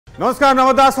नमस्कार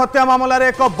नवदास हत्या मामलार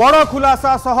एक बड़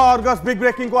खुलासा सह अर्गस बिग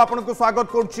ब्रेकिंग को आपको स्वागत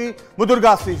करुच्ची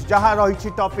मुदुर्गाशीष जहाँ रही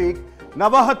टॉपिक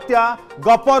नवहत्या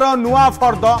गपर नुआ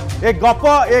फर्द ए गप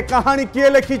ए कहानी किए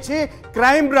लिखी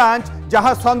क्राइम ब्रांच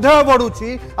जहाँ संदेह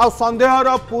बढ़ुची आ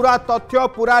संदेहर पूरा तथ्य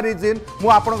पूरा रिजन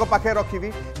मु पाखे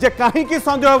रखी जे कहीं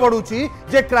संदेह बढ़ुची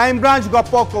जे क्राइम ब्रांच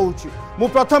गप कहूँ मु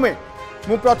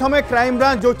प्रथमे क्राइम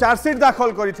ब्रांच जो चार्जसीट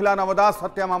दाखल करिथिला नवदास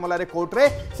हत्या मामलार कोर्टे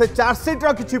से चार्जसीट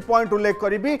किछि पॉइंट उल्लेख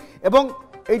करी एवं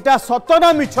एटा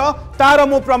सतना मिछ तार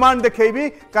मु प्रमाण देखैबी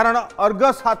कारण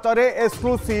अर्गस हातरे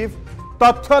एक्सक्लूसिव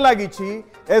तथ्य लागिछि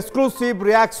एक्सक्लूसिव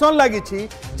रिएक्शन लागिछि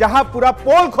जहाँ पूरा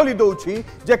पोल खोली दउछि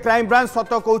जे क्राइम ब्रांच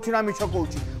सत कहूछि ना मिछ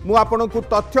कहूछि मु आपनकु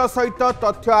तथ्य सहित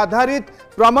तथ्य आधारित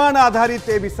प्रमाण आधारित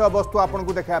ए विषय वस्तु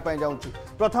आपनकु देखाया पय जाउछि।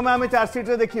 प्रथमे आमे चार्जसीट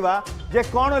रे देखिबा जे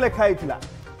कोन लेखाइथिला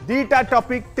दीटा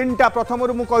टॉपिक तीनटा प्रथम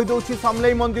मु कहि दउछि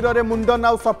समलेई मंदिर रे मुंडन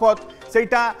आउ शपथ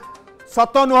सेटा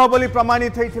सत नुह बोली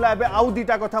प्रमाणित होइथिला एबे आउ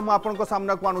दीटा कथा मु आपनको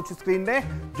सामना को आनुछि स्क्रीन रे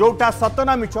जोटा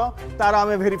सतना मिछ तार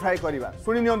आमे वेरीफाई करबा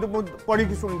सुनि नियंतु मु पढी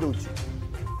कि सुनि दउछि।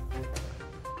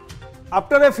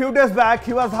 After a few days back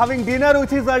he was having dinner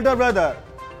with his Elder brother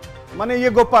माने ये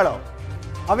Gopal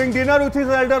having dinner with his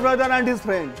Elder brother and his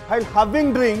friend while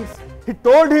having drinks he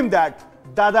told him that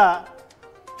दादा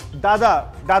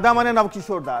माने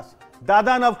नवकिशोर दास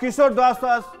दादा नवकिशोर दास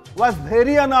was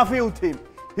very unhappy with him.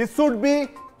 He should be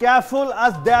careful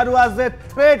as there was a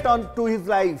threat on to his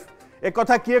life. एक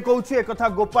कथा किए कहूची एक कथा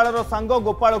गोपाल रो सांग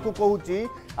गोपाल को कहूची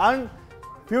and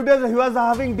few days he was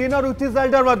having dinner with his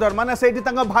elder brother माने सेठी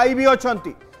तांका भाई भी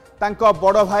अछंती तांका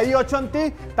बड़ भाई अछंती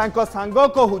तांका सांग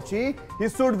कहूची he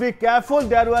should be careful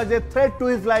there was a threat to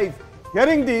his life.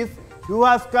 Hearing this he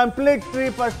was completely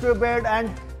perturbed and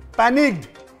panicked.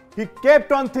 He kept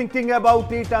on thinking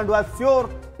about it and was sure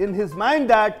in his mind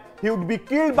that he would be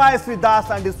killed by Sri Das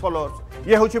and his followers.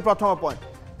 ये होची प्रथम point.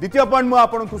 द्वितीय point मु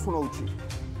आपन को सुनाउची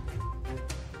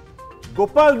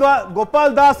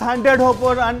Gopal Das handed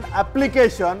over an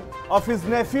application of his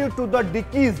nephew to the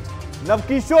deceased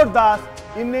Navkishore Das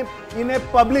in a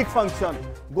public function.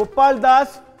 Gopal Das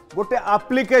गोटे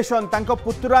application तांको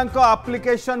पुत्रांको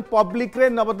application public रे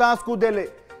नवदास को देले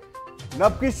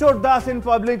Navkishore Das in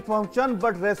public function,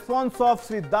 but response of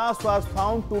Sri Das was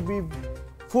found to be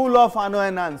full of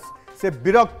annoyance. से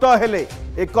विरक्त हेले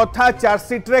एक कथा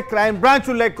चार्जसीट रे क्राइम ब्रांच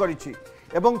उल्लेख करिछि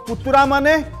एवं पुतुरा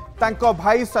माने तांको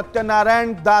भाई सत्यनारायण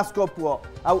दास को पुओ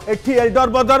आ एठी एल्डर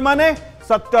ब्रदर माने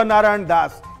सत्यनारायण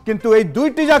दास किंतु ए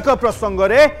दुईटी जाक प्रसंग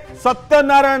रे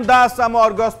सत्यनारायण दास आम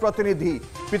अर्गस प्रतिनिधि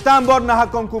पीतांबर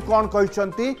नाहकम को कोन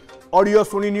कहिसंती ऑडियो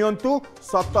सुनी नियंतु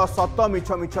सत सत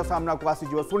मिछ मिछ सामना को आसी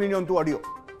जीव सुनी नियंतु ऑडियो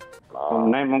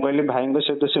नहीं मु कहली भाई को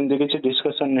सहित सेमती किछि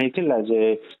डिस्कशन नहीं थिला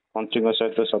जे मंत्री को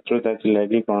सहित शत्रुता थिला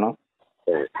कि कोन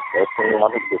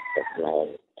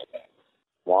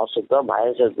मो सहित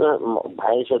भाई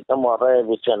सहित मोर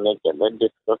विषय नहीं केबे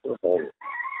डिस्कशन हो।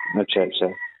 अच्छा अच्छा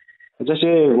जैसे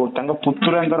तांका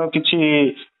पुत्रंकर किछि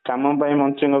काम पाई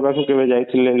मंत्री को पाखु केबे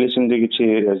जाइथिले सेमती किछि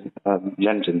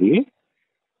जानचंदी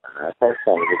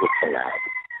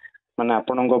माने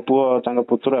आपनको पुओ तांका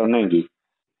पुत्र नहीं कि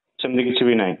सेमती किछि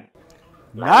भी नहीं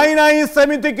नहीं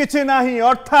सेमिति किछि नहीं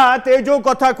अर्थात ए जो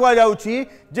कथा कुआ जाउची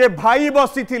जे भाई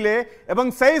बसी थिले एवं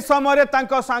सही समय रे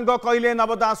तांको सांग कहिले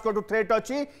नवदास को थ्रेट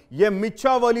अछि ये मिछ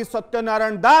बोली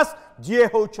सत्यनारायण दास जे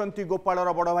होउछंती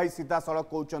गोपालर बड़ भाई सीधा सड़क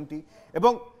कहउछंती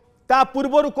एवं ता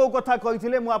पूर्वरु को कथा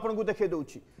कहिथिले मु आपनको देखे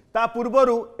दउची ता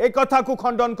पूर्वरु ए कथा को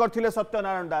खंडन करथिले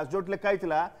सत्यनारायण दास जोट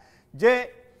लेखाइथिला जे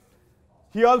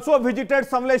he also visited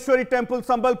Samleshwari temple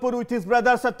Sambalpur with his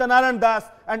brother Satyarasan Das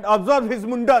and observed his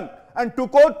mundan and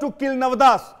took oath to kill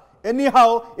Navdas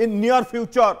anyhow in near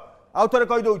future. Author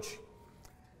कहि दउछि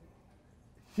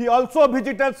he also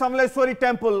visited Samleshwari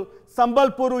temple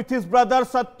Sambalpur with his brother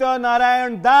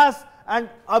Satyarasan Das and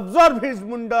observed his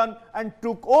mundan and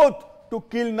took oath to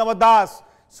kill Navdas.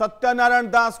 Satyanarayan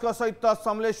दास को सहित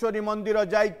समलेश्वरी मंदिर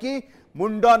जाइकी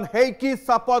मुंडन हेकी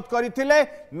शपथ करथिले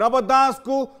नवदास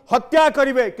को हत्या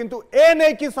करिवे किंतु ए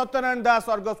नै कि सत्यनारायण दास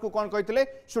अर्गस को कोन कहिथिले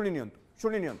सुनि नियंतु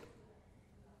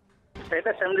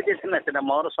सेटा सेमली केस ना सेटा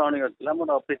मोर सोनी होतला मोर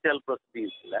ऑफिशियल प्रोसीडिंग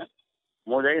थिला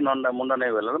मो जाई नंदा मुंडन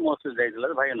नै बेला मो से जाइथिला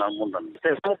भाई न मुंडन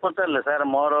से मो पतले सर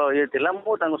मोर ये थिला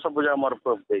मो तांको सब जा मोर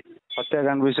प्रूफ देई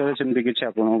हत्याकांड विषय सेमती किछि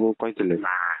आपन को कहिथिले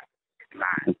ना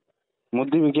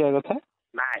मुद्दी भी किया कथा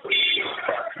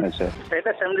अच्छा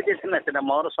सेटा सेमली केस ना सेटा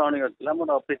मोर सोनी होतला मोर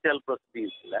ऑफिशियल प्रोसीडिंग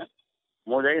थिला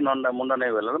मो जाई नंदा मुंडन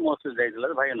नै बेला मो से जाइथिला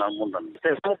भाई न मुंडन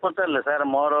से मो पतले सर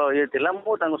मोर ये थिला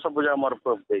मो तांको सब जा मोर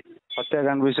प्रूफ देई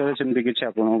हत्याकांड विषय सेमती किछि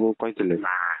आपन को कहिथिले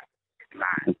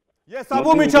ये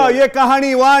सबु मिछ ये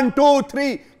कहानी 1 2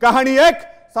 3 कहानी 1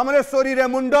 समलेश्वरी रे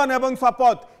मुंडन एवं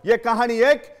शपथ ये कहानी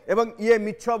एक एवं ये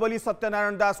मिछ बोली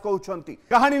सत्यनारायण दास कहउछंती।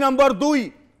 कहानी नंबर 2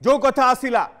 जो कथा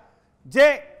आसिला जे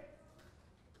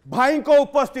भाई को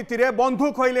उपस्थिति रे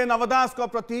बंधु कहले नवदास को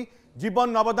प्रति जीवन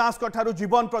नवदास को ठारू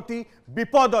जीवन प्रति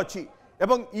विपद अछि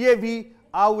एवं ये भी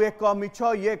आउ एक मिछ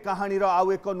ये कहानी रो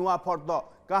आउ एक नुआ फर्द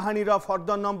कहानी रो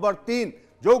फर्द नंबर 3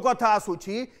 जो कथा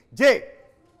आसुछि जे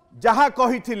जहा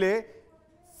कहिथिले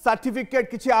सर्टिफिकेट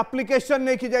किसी एप्लिकेशन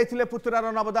नहीं कि जाइथिले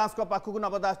पुतुरार नवदास को पाखु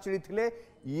नवदास चिड़ीथिले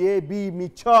ये भी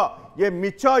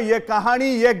मिछ ये कहानी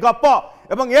ये गप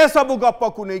एवं ये सब गप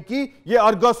को नहीं कि ये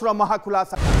अर्गस रो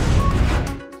महाखुलासा।